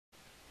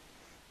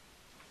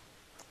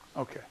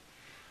Okay.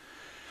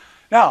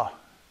 Now,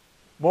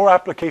 more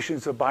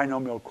applications of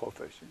binomial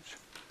coefficients.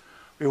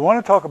 We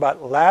want to talk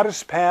about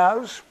lattice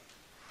paths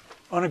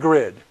on a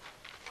grid.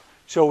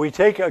 So we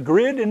take a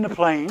grid in the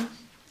plane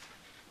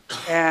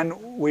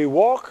and we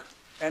walk,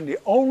 and the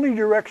only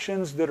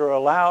directions that are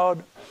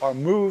allowed are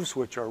moves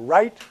which are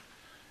right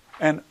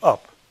and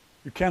up.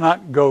 You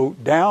cannot go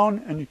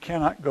down and you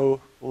cannot go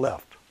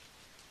left.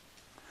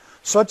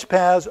 Such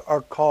paths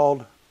are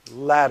called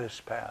lattice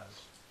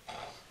paths.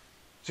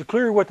 Is it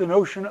clear what the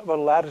notion of a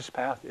lattice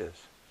path is?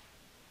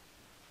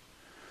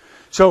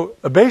 So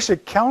a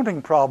basic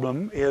counting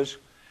problem is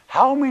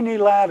how many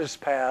lattice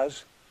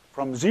paths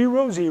from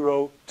 0,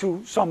 0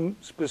 to some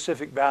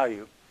specific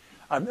value.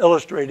 I'm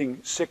illustrating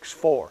 6,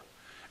 4.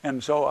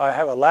 And so I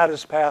have a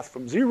lattice path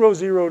from 0,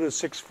 0 to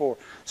 6, 4.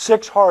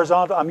 6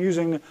 horizontal. I'm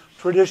using the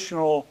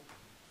traditional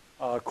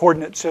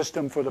coordinate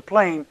system for the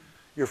plane.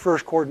 Your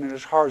first coordinate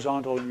is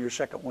horizontal and your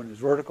second one is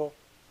vertical.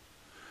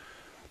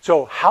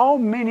 So how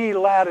many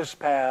lattice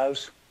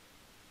paths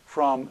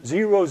from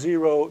 0,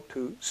 0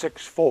 to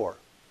 6, 4?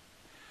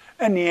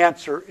 And the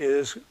answer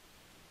is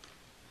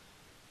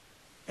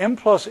m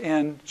plus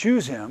n,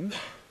 choose m.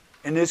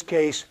 In this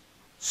case,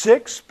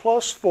 6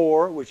 plus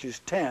 4, which is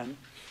 10,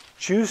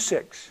 choose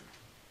 6.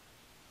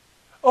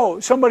 Oh,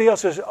 somebody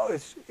else says, oh,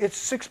 it's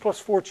 6 plus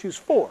 4, choose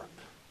 4.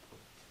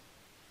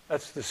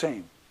 That's the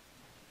same.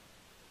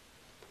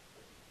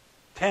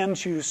 10,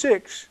 choose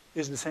 6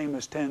 is the same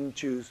as 10,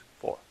 choose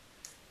 4.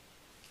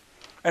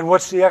 And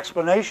what's the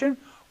explanation?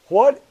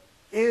 What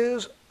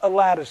is a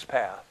lattice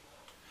path?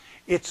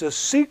 It's a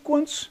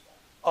sequence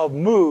of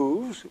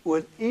moves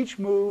with each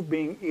move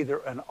being either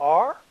an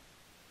R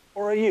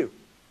or a U.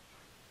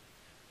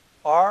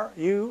 R,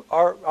 U,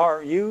 R,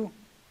 R, U,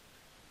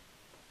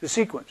 the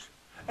sequence.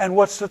 And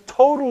what's the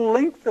total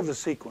length of the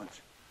sequence?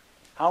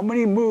 How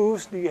many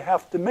moves do you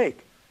have to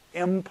make?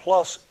 M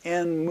plus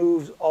N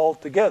moves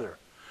altogether.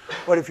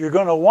 But if you're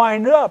going to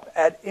wind up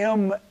at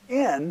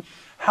Mn,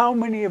 how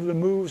many of the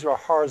moves are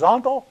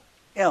horizontal?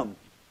 M.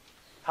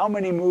 How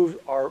many moves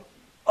are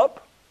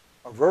up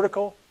or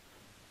vertical?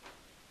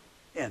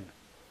 N.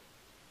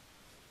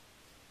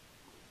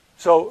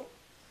 So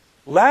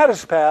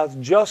lattice paths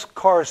just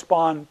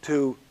correspond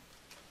to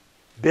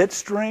bit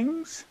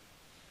strings,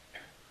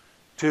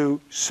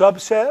 to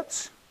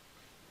subsets,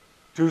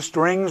 to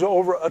strings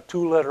over a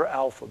 2-letter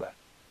alphabet.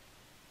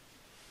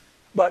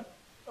 But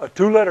a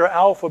 2-letter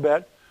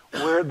alphabet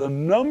where the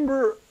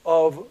number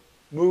of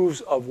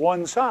moves of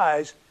one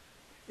size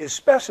is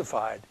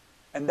specified,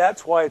 and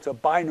that's why it's a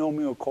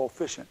binomial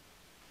coefficient.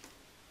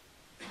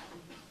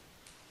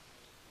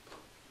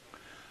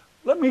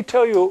 Let me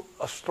tell you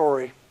a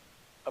story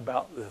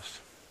about this.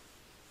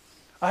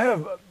 I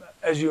have,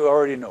 as you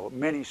already know,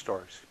 many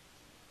stories.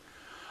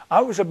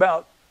 I was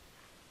about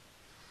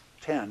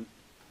 10,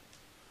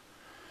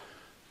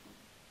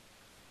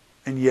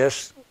 and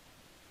yes,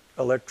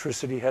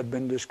 electricity had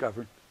been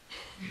discovered.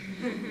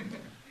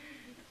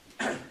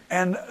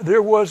 And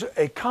there was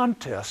a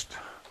contest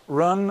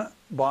run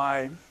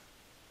by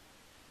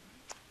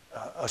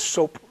a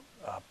soap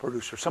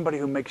producer, somebody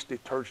who makes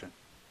detergent.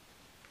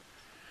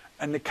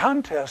 And the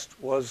contest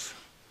was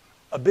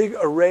a big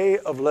array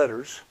of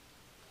letters,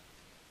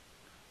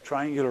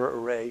 triangular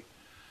array,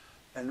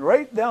 and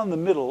right down the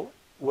middle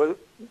were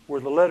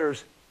the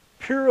letters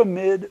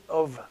pyramid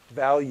of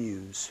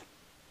values.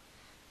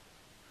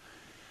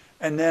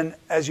 And then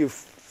as you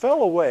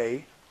fell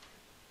away,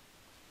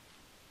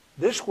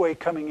 this way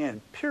coming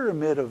in,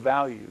 pyramid of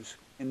values,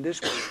 in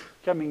this way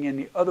coming in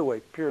the other way,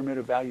 pyramid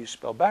of values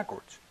spelled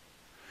backwards.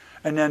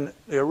 And then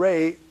the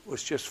array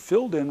was just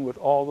filled in with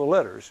all the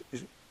letters.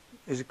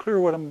 Is it clear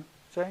what I'm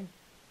saying?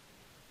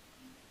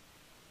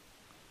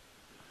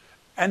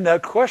 And the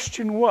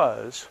question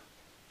was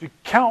to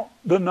count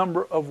the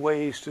number of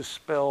ways to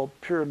spell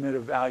pyramid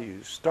of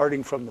values,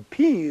 starting from the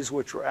P's,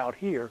 which were out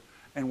here,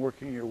 and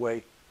working your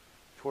way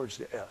towards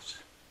the S.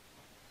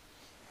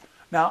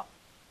 Now,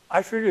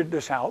 I figured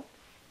this out.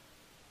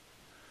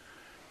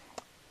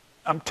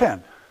 I'm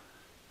 10.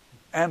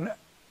 And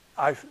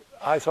I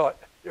thought,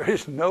 there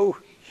is no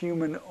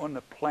human on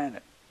the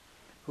planet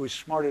who is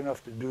smart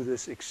enough to do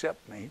this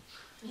except me.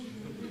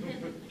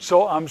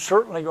 So I'm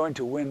certainly going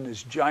to win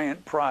this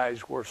giant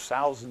prize worth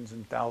thousands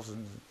and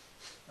thousands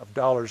of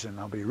dollars, and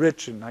I'll be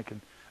rich, and I can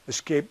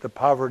escape the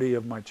poverty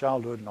of my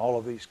childhood and all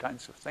of these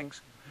kinds of things.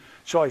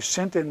 So I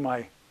sent in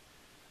my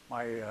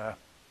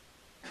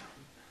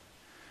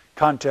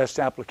contest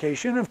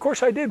application, and of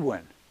course I did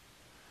win.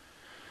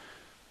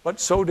 But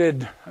so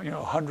did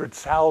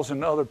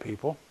 100,000 other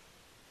people.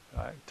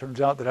 It turns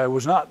out that I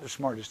was not the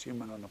smartest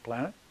human on the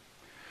planet.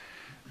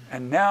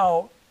 And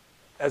now,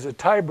 as a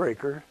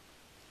tiebreaker,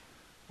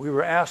 we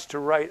were asked to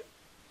write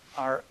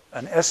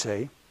an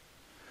essay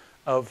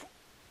of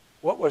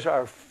what was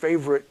our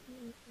favorite,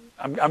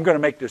 I'm going to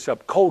make this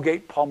up,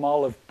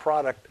 Colgate-Palmolive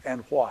product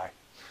and why.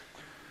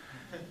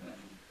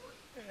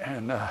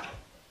 And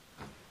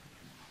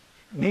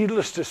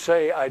needless to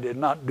say, I did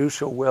not do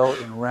so well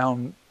in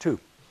round 2.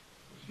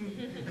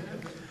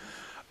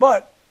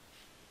 But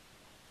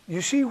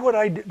you see what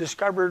I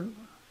discovered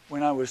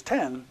when I was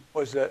 10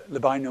 was the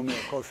binomial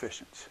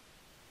coefficients.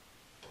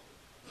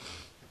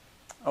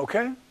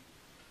 Okay?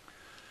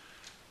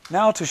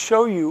 Now to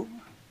show you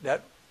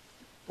that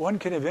one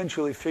can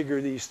eventually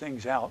figure these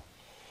things out,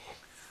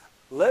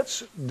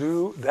 let's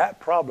do that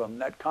problem,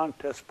 that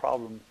contest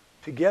problem,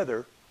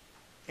 together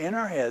in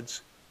our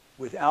heads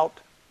without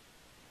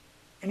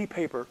any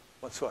paper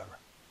whatsoever.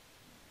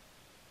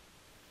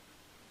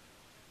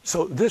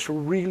 So this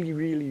really,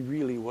 really,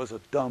 really was a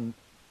dumb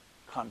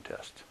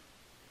contest.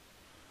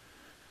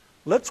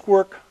 Let's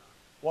work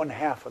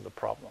 1/2 of the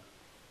problem.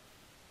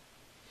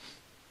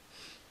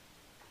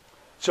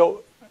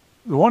 So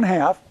the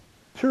 1/2,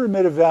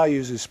 pyramid of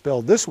values is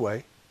spelled this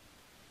way.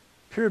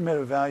 Pyramid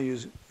of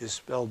values is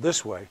spelled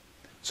this way.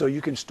 So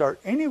you can start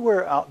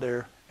anywhere out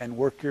there and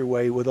work your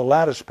way with a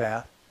lattice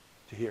path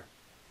to here.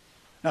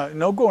 Now,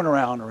 no going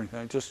around or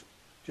anything, just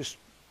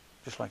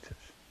like this.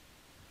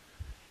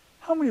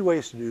 How many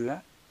ways to do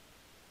that?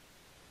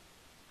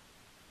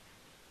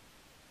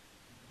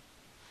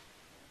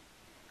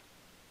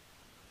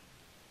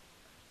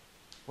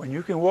 When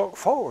you can walk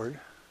forward,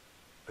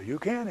 or you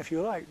can, if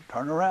you like,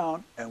 turn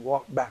around and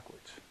walk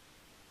backwards.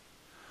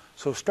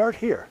 So start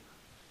here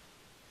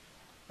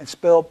and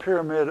spell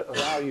pyramid of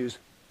values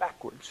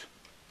backwards,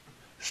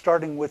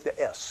 starting with the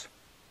S.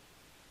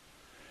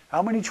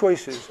 How many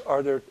choices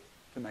are there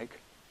to make?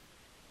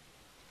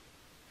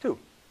 2.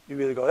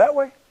 You either go that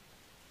way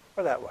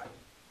or that way.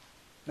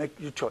 Make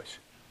your choice.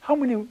 How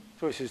many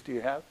choices do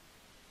you have?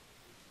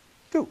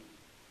 2.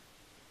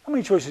 How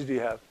many choices do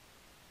you have?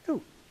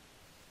 2.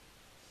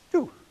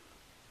 2.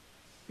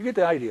 You get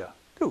the idea.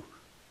 2.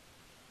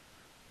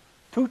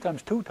 2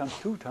 times 2 times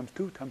 2 times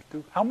 2 times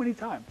 2. How many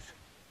times?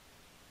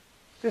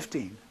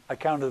 15. I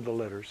counted the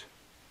letters.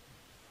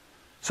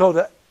 So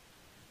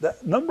the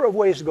number of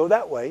ways to go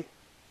that way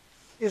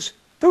is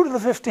 2 to the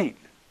 15th.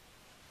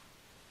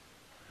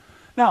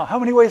 Now, how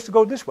many ways to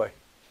go this way?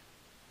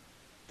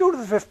 2 to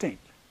the 15th.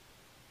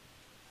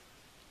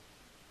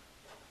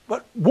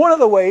 But one of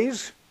the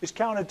ways is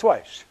counted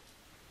twice,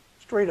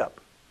 straight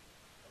up.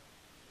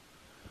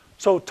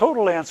 So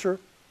total answer,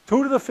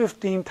 2 to the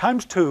 15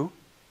 times 2,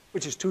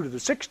 which is 2 to the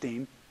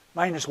 16,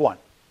 minus 1.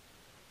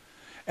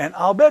 And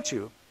I'll bet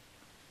you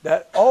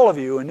that all of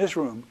you in this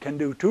room can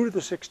do 2 to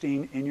the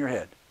 16 in your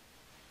head,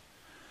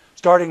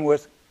 starting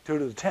with 2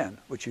 to the 10,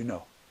 which you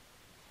know.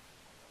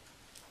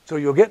 So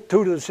you'll get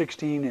 2 to the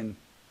 16 in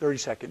 30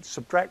 seconds.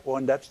 Subtract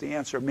 1, that's the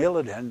answer. Mail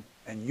it in,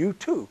 and you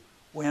too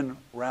win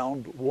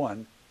round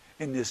 1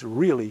 in this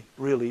really,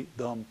 really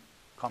dumb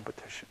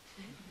competition.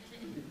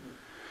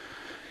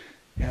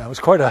 Yeah, it was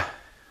quite a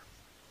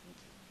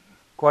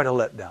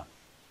letdown.